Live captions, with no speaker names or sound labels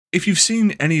If you've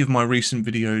seen any of my recent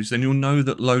videos, then you'll know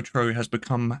that LOTRO has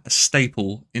become a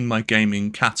staple in my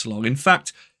gaming catalogue. In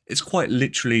fact, it's quite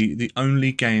literally the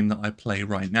only game that I play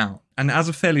right now. And as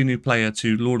a fairly new player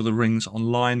to Lord of the Rings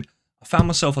Online, I found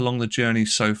myself along the journey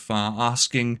so far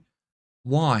asking,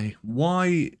 why?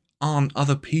 Why aren't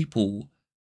other people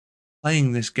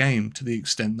playing this game to the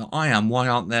extent that I am? Why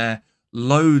aren't there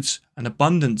loads and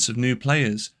abundance of new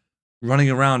players running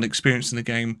around experiencing the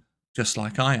game just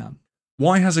like I am?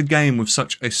 Why has a game with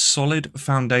such a solid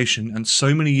foundation and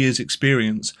so many years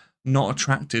experience not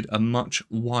attracted a much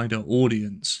wider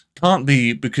audience? Can't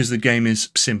be because the game is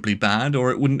simply bad, or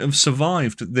it wouldn't have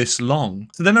survived this long.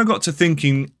 So then I got to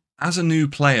thinking, as a new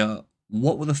player,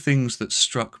 what were the things that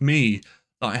struck me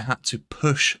that I had to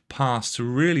push past to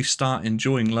really start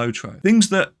enjoying LOTRO? Things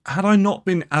that, had I not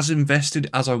been as invested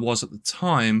as I was at the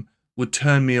time, would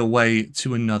turn me away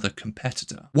to another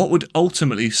competitor. What would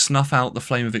ultimately snuff out the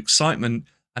flame of excitement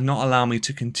and not allow me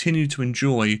to continue to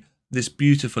enjoy this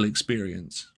beautiful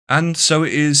experience? And so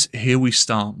it is, here we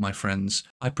start, my friends.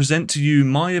 I present to you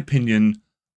my opinion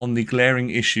on the glaring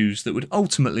issues that would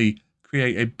ultimately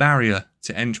create a barrier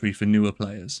to entry for newer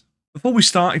players. Before we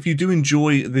start, if you do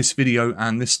enjoy this video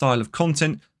and this style of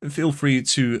content, then feel free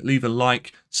to leave a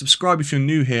like, subscribe if you're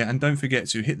new here, and don't forget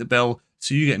to hit the bell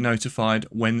so you get notified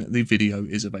when the video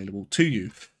is available to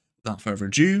you. Without further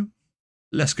ado,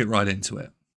 let's get right into it.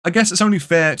 I guess it's only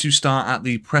fair to start at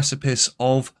the precipice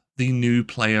of the new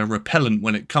player repellent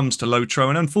when it comes to LOTRO,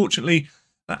 and unfortunately,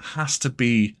 that has to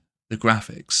be the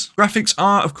graphics. Graphics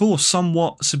are, of course,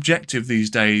 somewhat subjective these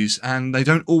days, and they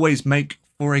don't always make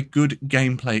for a good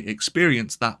gameplay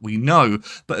experience, that we know,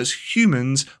 but as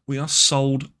humans we are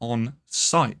sold on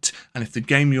sight, and if the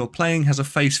game you're playing has a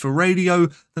face for radio,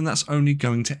 then that's only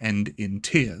going to end in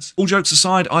tears. All jokes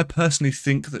aside, I personally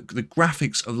think that the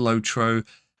graphics of LOTRO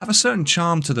have a certain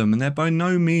charm to them, and they're by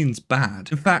no means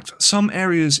bad. In fact, some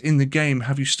areas in the game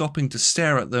have you stopping to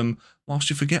stare at them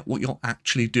whilst you forget what you're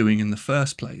actually doing in the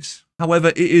first place. However,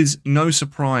 it is no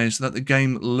surprise that the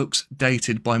game looks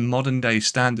dated by modern day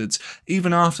standards,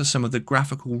 even after some of the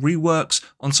graphical reworks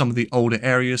on some of the older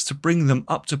areas to bring them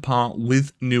up to par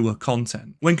with newer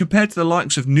content. When compared to the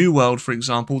likes of New World, for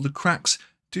example, the cracks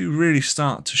do really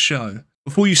start to show.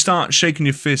 Before you start shaking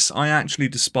your fists, I actually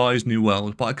despise New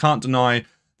World, but I can't deny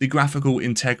the graphical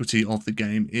integrity of the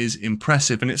game is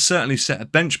impressive, and it's certainly set a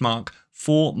benchmark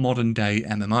for modern day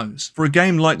MMOs. For a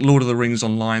game like Lord of the Rings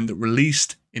Online that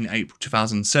released in April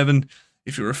 2007,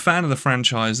 if you're a fan of the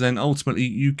franchise, then ultimately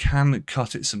you can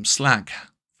cut it some slack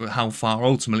for how far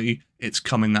ultimately it's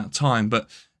come in that time. But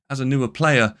as a newer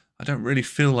player, I don't really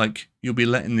feel like you'll be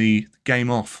letting the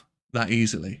game off that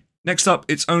easily. Next up,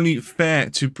 it's only fair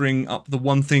to bring up the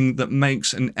one thing that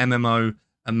makes an MMO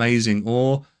amazing,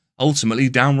 or ultimately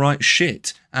downright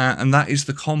shit, and that is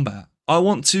the combat. I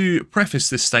want to preface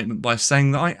this statement by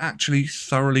saying that I actually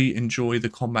thoroughly enjoy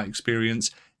the combat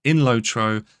experience in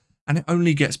LOTRO, and it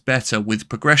only gets better with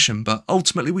progression, but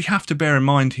ultimately we have to bear in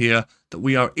mind here that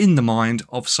we are in the mind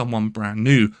of someone brand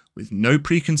new, with no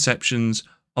preconceptions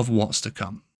of what's to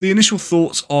come. The initial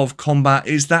thoughts of combat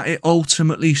is that it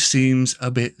ultimately seems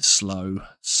a bit slow.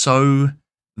 So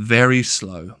very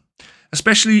slow.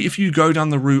 Especially if you go down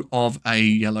the route of a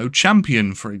yellow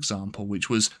champion, for example, which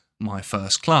was my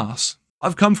first class.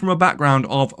 I've come from a background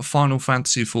of Final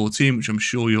Fantasy XIV, which I'm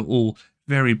sure you're all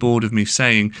very bored of me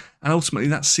saying, and ultimately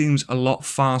that seems a lot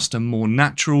faster, more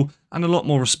natural, and a lot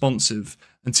more responsive,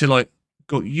 until I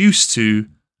got used to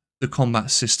the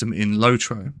combat system in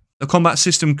LOTRO. The combat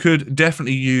system could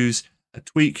definitely use a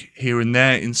tweak here and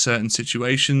there in certain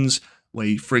situations,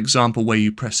 where, for example, where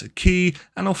you press a key,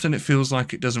 and often it feels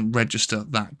like it doesn't register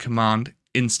that command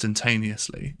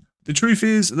instantaneously. The truth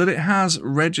is that it has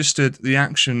registered the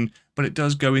action, but it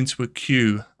does go into a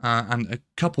queue, and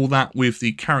couple that with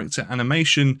the character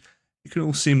animation, it can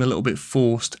all seem a little bit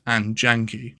forced and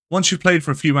janky. Once you've played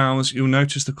for a few hours, you'll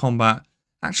notice the combat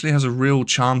actually has a real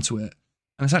charm to it,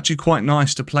 and it's actually quite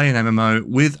nice to play an MMO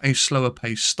with a slower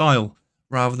paced style,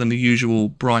 rather than the usual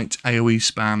bright AoE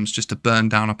spams just to burn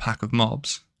down a pack of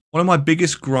mobs. One of my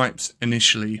biggest gripes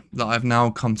initially that I've now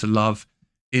come to love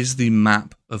is the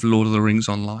map of Lord of the Rings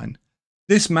Online.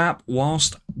 This map,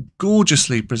 whilst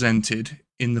gorgeously presented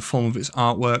in the form of its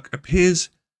artwork, appears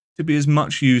to be as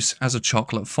much use as a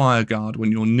chocolate fireguard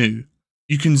when you're new.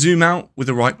 You can zoom out with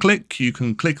a right click, you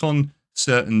can click on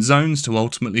certain zones to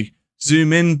ultimately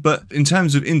zoom in, but in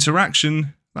terms of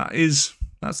interaction,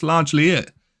 that's largely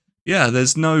it. Yeah,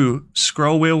 there's no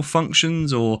scroll wheel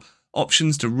functions or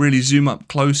options to really zoom up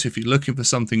close if you're looking for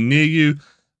something near you.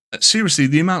 Seriously,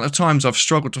 the amount of times I've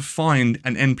struggled to find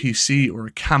an NPC or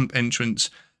a camp entrance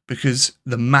because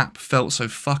the map felt so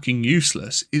fucking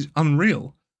useless is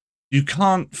unreal. You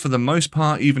can't, for the most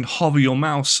part, even hover your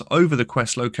mouse over the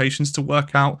quest locations to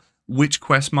work out which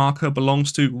quest marker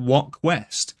belongs to what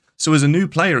quest. So as a new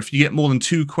player, if you get more than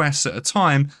 2 quests at a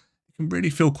time, it can really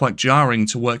feel quite jarring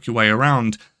to work your way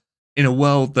around in a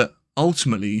world that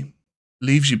ultimately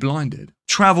leaves you blinded.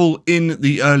 Travel in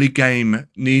the early game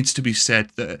needs to be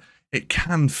said that it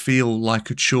can feel like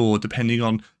a chore depending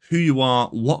on who you are,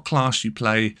 what class you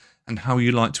play, and how you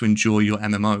like to enjoy your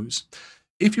MMOs.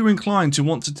 If you're inclined to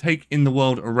want to take in the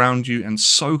world around you and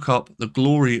soak up the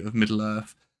glory of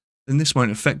Middle-earth, then this won't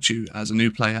affect you as a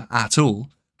new player at all.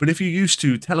 But if you're used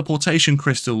to teleportation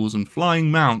crystals and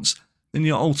flying mounts, then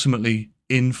you're ultimately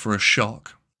in for a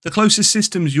shock. The closest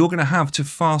systems you're going to have to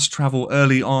fast travel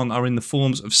early on are in the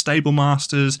forms of stable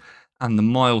masters and the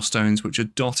milestones which are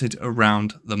dotted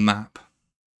around the map.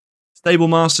 Stable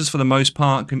masters for the most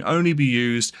part can only be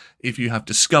used if you have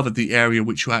discovered the area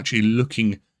which you're actually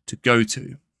looking to go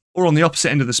to. Or on the opposite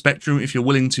end of the spectrum, if you're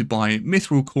willing to buy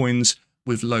mithril coins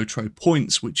with LOTRO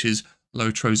points, which is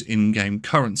LOTRO's in-game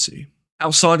currency.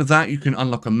 Outside of that, you can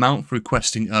unlock a mount through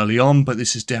questing early on, but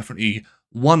this is definitely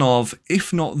one of,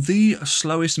 if not the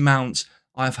slowest mounts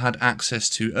I've had access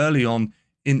to early on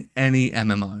in any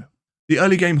MMO. The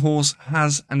early game horse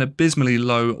has an abysmally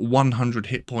low 100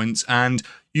 hit points, and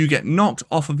you get knocked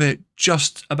off of it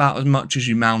just about as much as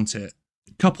you mount it.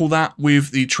 Couple that with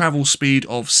the travel speed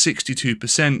of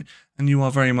 62%, and you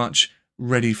are very much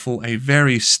ready for a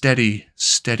very steady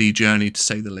journey, to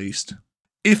say the least.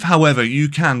 If, however, you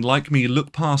can, like me,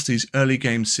 look past these early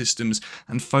game systems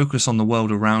and focus on the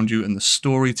world around you and the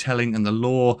storytelling and the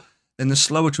lore, then the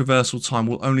slower traversal time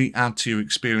will only add to your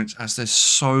experience, as there's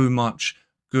so much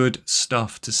good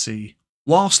stuff to see.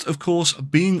 Whilst, of course,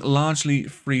 being largely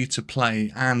free to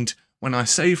play, and when I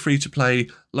say free to play,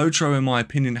 LOTRO, in my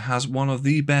opinion, has one of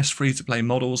the best free to play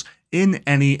models in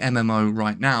any MMO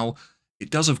right now. It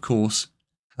does, of course,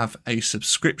 have a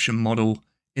subscription model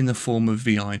in the form of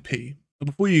VIP. But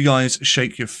before you guys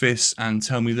shake your fists and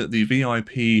tell me that the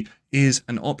VIP is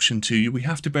an option to you, we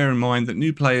have to bear in mind that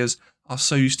new players are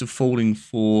so used to falling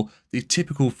for the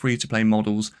typical free to play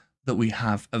models that we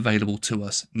have available to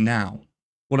us now.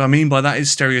 What I mean by that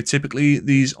is, stereotypically,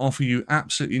 these offer you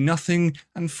absolutely nothing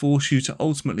and force you to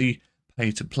ultimately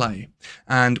pay to play.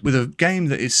 And with a game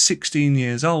that is 16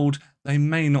 years old, they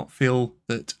may not feel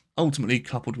that ultimately,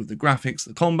 coupled with the graphics,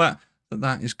 the combat,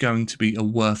 that is going to be a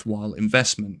worthwhile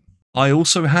investment. I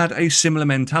also had a similar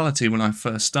mentality when I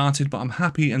first started, but I'm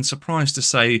happy and surprised to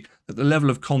say that the level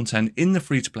of content in the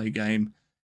free-to-play game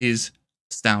is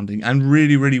astounding and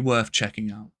really worth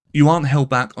checking out. You aren't held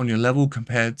back on your level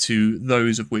compared to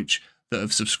those of which that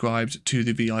have subscribed to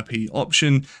the VIP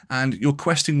option, and your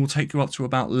questing will take you up to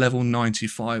about level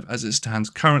 95 as it stands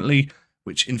currently,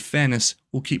 which in fairness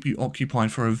will keep you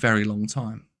occupied for a very long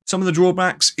time. Some of the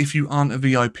drawbacks, if you aren't a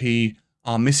VIP,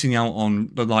 are missing out on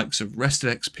the likes of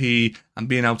rested XP and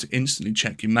being able to instantly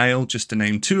check your mail, just to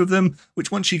name 2 of them, which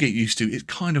once you get used to, it's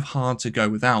kind of hard to go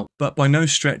without. But by no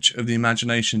stretch of the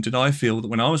imagination did I feel that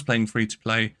when I was playing free to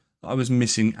play, I was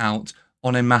missing out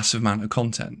on a massive amount of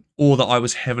content, or that I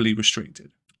was heavily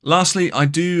restricted. Lastly, I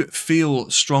do feel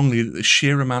strongly that the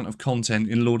sheer amount of content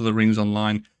in Lord of the Rings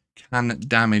Online can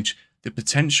damage the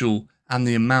potential and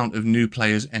the amount of new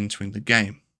players entering the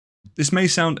game. This may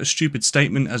sound a stupid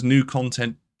statement, as new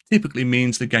content typically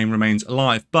means the game remains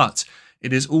alive, but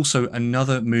it is also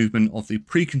another movement of the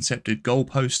preconceived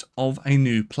goalpost of a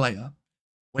new player.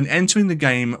 When entering the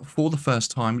game for the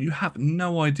first time, you have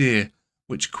no idea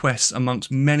which quests amongst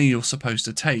many you're supposed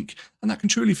to take, and that can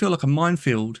truly feel like a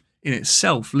minefield in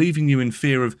itself, leaving you in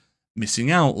fear of missing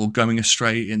out or going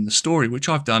astray in the story, which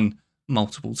I've done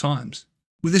multiple times.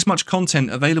 With this much content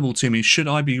available to me, should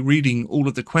I be reading all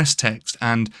of the quest text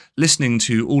and listening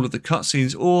to all of the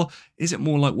cutscenes, or is it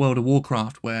more like World of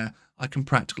Warcraft, where I can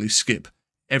practically skip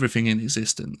everything in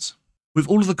existence? With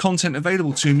all of the content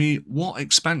available to me, what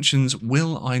expansions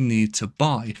will I need to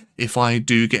buy? If I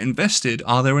do get invested,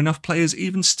 are there enough players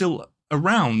even still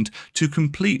around to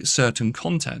complete certain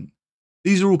content?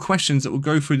 These are all questions that will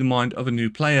go through the mind of a new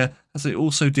player, as they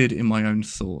also did in my own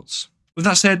thoughts. With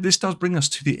that said, this does bring us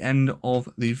to the end of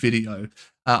the video.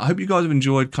 I hope you guys have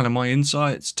enjoyed kind of my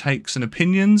insights, takes and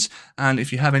opinions, and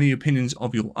if you have any opinions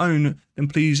of your own, then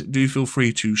please do feel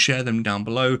free to share them down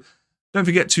below. Don't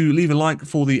forget to leave a like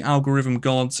for the algorithm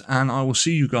gods, and I will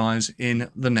see you guys in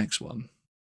the next one.